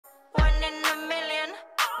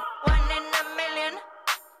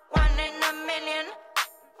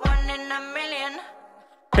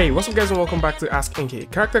Hey, what's up guys and welcome back to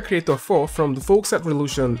askNK. Character Creator 4 from the folks at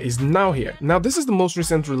Revolution is now here. Now this is the most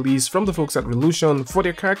recent release from the folks at Revolution for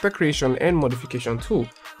their character creation and modification tool.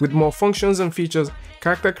 With more functions and features,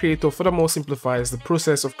 Character Creator furthermore simplifies the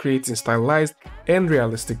process of creating stylized and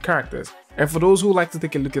realistic characters. And for those who like to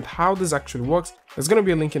take a look at how this actually works, there's going to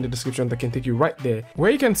be a link in the description that can take you right there, where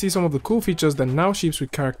you can see some of the cool features that now ships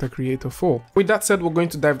with Character Creator 4. With that said, we're going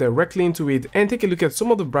to dive directly into it and take a look at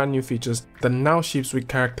some of the brand new features that now ships with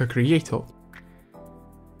Character Creator.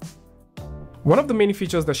 One of the many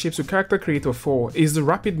features that ships with Character Creator 4 is the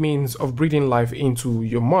rapid means of breathing life into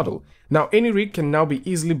your model. Now AnyRig can now be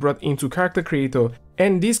easily brought into Character Creator,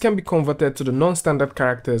 and these can be converted to the non-standard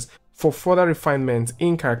characters for further refinement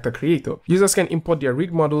in Character Creator. Users can import their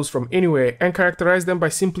rig models from anywhere and characterize them by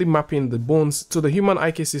simply mapping the bones to the human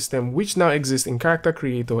IK system, which now exists in Character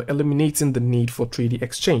Creator, eliminating the need for 3D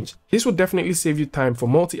exchange. This would definitely save you time for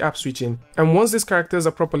multi-app switching, and once these characters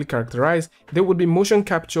are properly characterized, they would be motion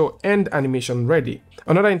capture and animation ready.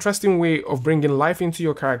 Another interesting way of bringing life into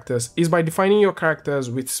your characters is by defining your characters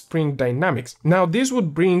with spring dynamics. Now this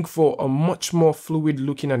would bring for a much more fluid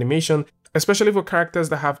looking animation, especially for characters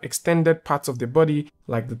that have extended parts of their body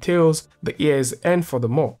like the tails, the ears, and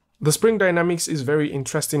furthermore. The spring dynamics is very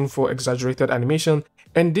interesting for exaggerated animation,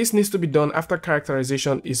 and this needs to be done after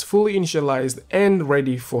characterization is fully initialized and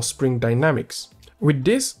ready for spring dynamics. With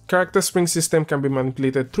this, character spring system can be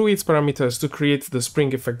manipulated through its parameters to create the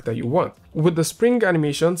spring effect that you want. With the spring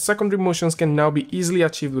animation, secondary motions can now be easily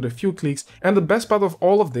achieved with a few clicks, and the best part of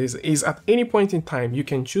all of this is at any point in time you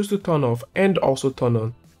can choose to turn off and also turn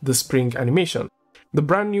on the spring animation. The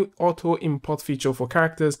brand new auto import feature for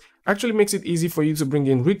characters actually makes it easy for you to bring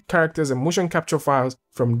in rig characters and motion capture files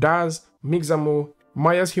from DAZ, Mixamo,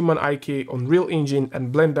 Maya's Human IK, Unreal Engine,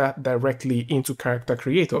 and Blender directly into Character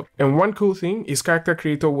Creator. And one cool thing is Character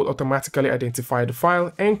Creator will automatically identify the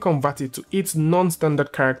file and convert it to its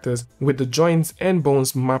non-standard characters with the joints and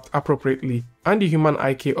bones mapped appropriately and the Human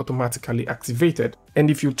IK automatically activated. And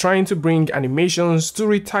if you're trying to bring animations to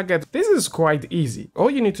retarget, this is quite easy. All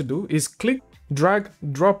you need to do is click, drag,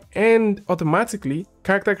 drop, and automatically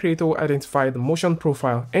Character Creator will identify the motion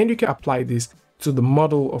profile, and you can apply this to the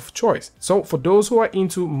model of choice. So for those who are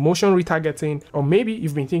into motion retargeting, or maybe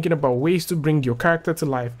you've been thinking about ways to bring your character to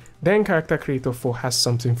life, then Character Creator 4 has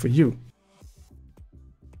something for you.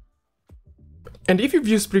 And if you've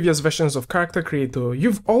used previous versions of Character Creator,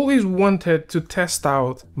 you've always wanted to test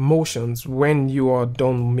out motions when you are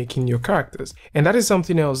done making your characters. And that is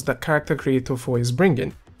something else that Character Creator 4 is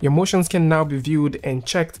bringing. Your motions can now be viewed and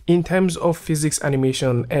checked in terms of physics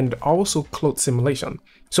animation and also cloth simulation.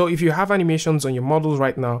 So if you have animations on your models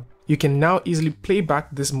right now, you can now easily play back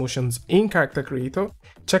these motions in Character Creator,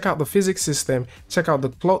 check out the physics system, check out the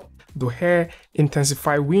cloth, the hair,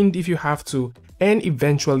 intensify wind if you have to, and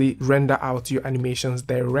eventually render out your animations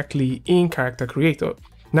directly in Character Creator.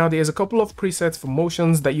 Now there's a couple of presets for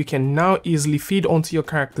motions that you can now easily feed onto your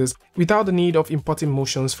characters without the need of importing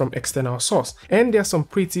motions from external source. And there are some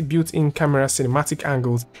pretty built-in camera cinematic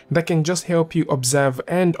angles that can just help you observe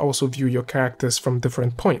and also view your characters from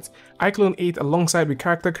different points. ICLONE 8 alongside with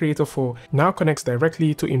Character Creator 4 now connects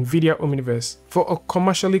directly to Nvidia Omniverse for a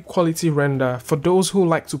commercially quality render for those who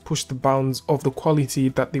like to push the bounds of the quality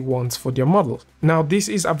that they want for their models. Now this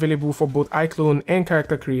is available for both ICLONE and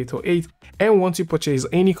Character Creator 8, and once you purchase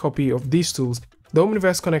any copy of these tools, the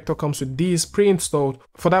Omniverse connector comes with these pre-installed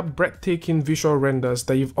for that breathtaking visual renders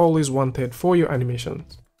that you've always wanted for your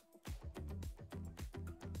animations.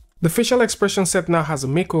 The facial expression set now has a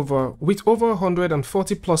makeover with over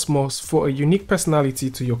 140 plus morphs for a unique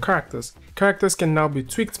personality to your characters. Characters can now be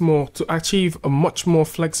tweaked more to achieve a much more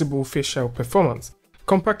flexible facial performance.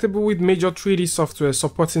 Compatible with major 3D software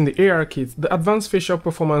supporting the AR kit, the advanced facial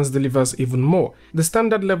performance delivers even more. The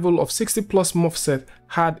standard level of 60 plus morph set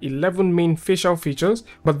had 11 main facial features,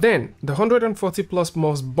 but then the 140 plus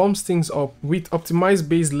morphs bumps things up with optimized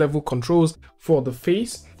base level controls for the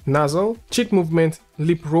face, nasal, cheek movement,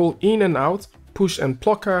 lip roll in and out, push and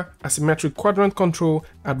plucker, asymmetric quadrant control,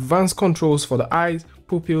 advanced controls for the eyes,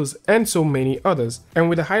 pupils, and so many others. And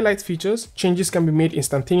with the highlight features, changes can be made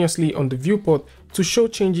instantaneously on the viewport to show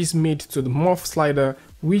changes made to the morph slider,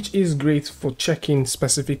 which is great for checking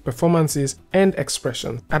specific performances and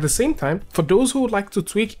expressions. At the same time, for those who would like to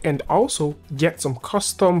tweak and also get some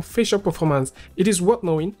custom facial performance, it is worth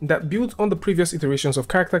knowing that built on the previous iterations of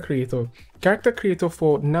Character Creator, Character Creator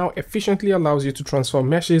 4 now efficiently allows you to transfer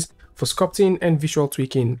meshes for sculpting and visual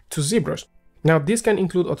tweaking to ZBrush. Now this can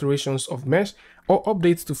include alterations of mesh or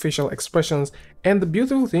updates to facial expressions, and the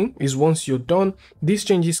beautiful thing is once you're done, these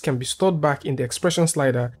changes can be stored back in the expression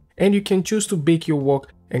slider, and you can choose to bake your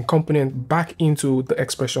work and component back into the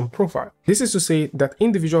expression profile. This is to say that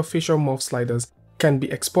individual facial morph sliders can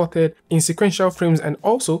be exported in sequential frames and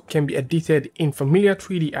also can be edited in familiar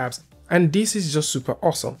 3D apps, and this is just super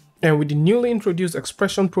awesome. And with the newly introduced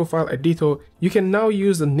expression profile editor, you can now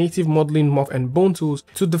use the native modeling morph and bone tools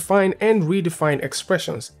to define and redefine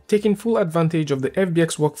expressions, taking full advantage of the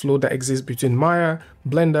FBX workflow that exists between Maya,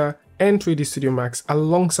 Blender, and 3D Studio Max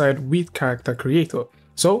alongside with Character Creator.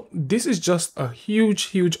 So this is just a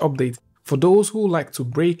huge update for those who like to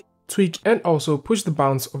break, tweak, and also push the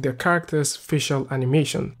bounds of their character's facial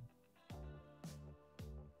animation.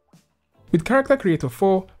 With Character Creator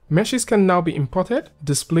 4, meshes can now be imported,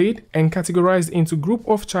 displayed, and categorized into group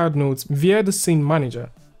of child nodes via the Scene Manager.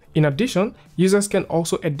 In addition, users can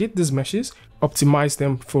also edit these meshes, optimize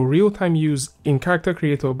them for real-time use in Character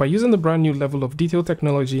Creator by using the brand new level of detail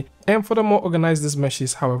technology, and furthermore organize these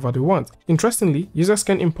meshes however they want. Interestingly, users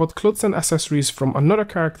can import clothes and accessories from another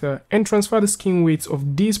character and transfer the skin weights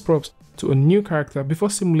of these props to a new character before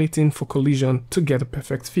simulating for collision to get a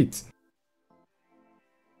perfect fit.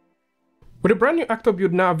 With a brand new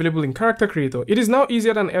ActorBuild now available in Character Creator, it is now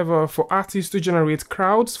easier than ever for artists to generate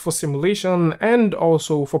crowds for simulation and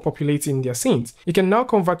also for populating their scenes. You can now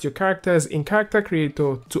convert your characters in Character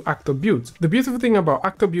Creator to ActorBuilds. The beautiful thing about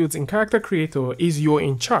ActorBuilds in Character Creator is you're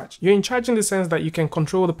in charge. You're in charge in the sense that you can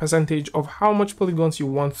control the percentage of how much polygons you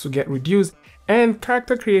want to get reduced, and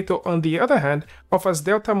Character Creator, on the other hand, offers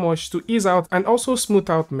delta merge to ease out and also smooth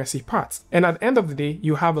out messy parts. And at the end of the day,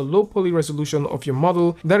 you have a low poly resolution of your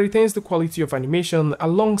model that retains the quality of animation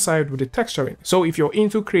alongside with the texturing. So if you're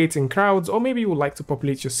into creating crowds, or maybe you would like to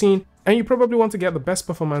populate your scene, and you probably want to get the best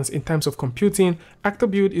performance in terms of computing,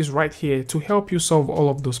 ActorBuild is right here to help you solve all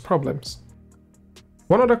of those problems.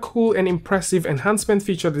 One other cool and impressive enhancement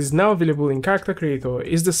feature that is now available in Character Creator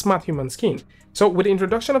is the Smart Human Skin. So with the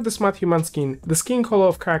introduction of the Smart Human Skin, the skin color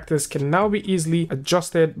of characters can now be easily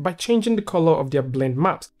adjusted by changing the color of their blend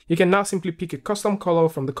maps. You can now simply pick a custom color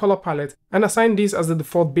from the color palette and assign this as the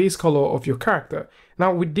default base color of your character.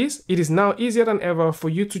 Now with this, it is now easier than ever for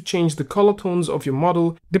you to change the color tones of your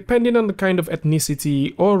model depending on the kind of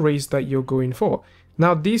ethnicity or race that you're going for.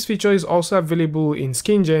 Now this feature is also available in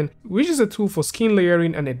SkinGen, which is a tool for skin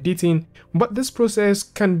layering and editing, but this process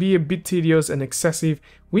can be a bit tedious and excessive,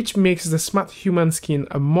 which makes the Smart Human Skin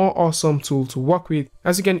a more awesome tool to work with,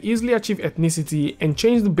 as you can easily achieve ethnicity and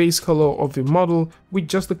change the base color of your model with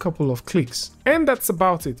just a couple of clicks. And that's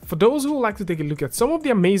about it. For those who would like to take a look at some of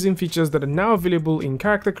the amazing features that are now available in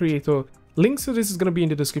Character Creator, links to this is going to be in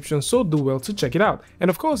the description, so do well to check it out. And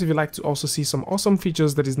of course, if you'd like to also see some awesome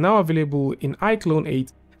features that is now available in ICLONE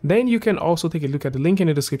 8, then you can also take a look at the link in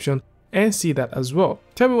the description and see that as well.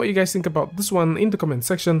 Tell me what you guys think about this one in the comment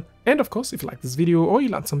section, and of course, if you like this video or you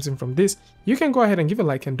learned something from this, you can go ahead and give a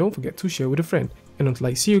like and don't forget to share with a friend. And until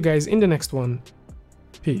I see you guys in the next one,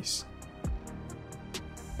 peace.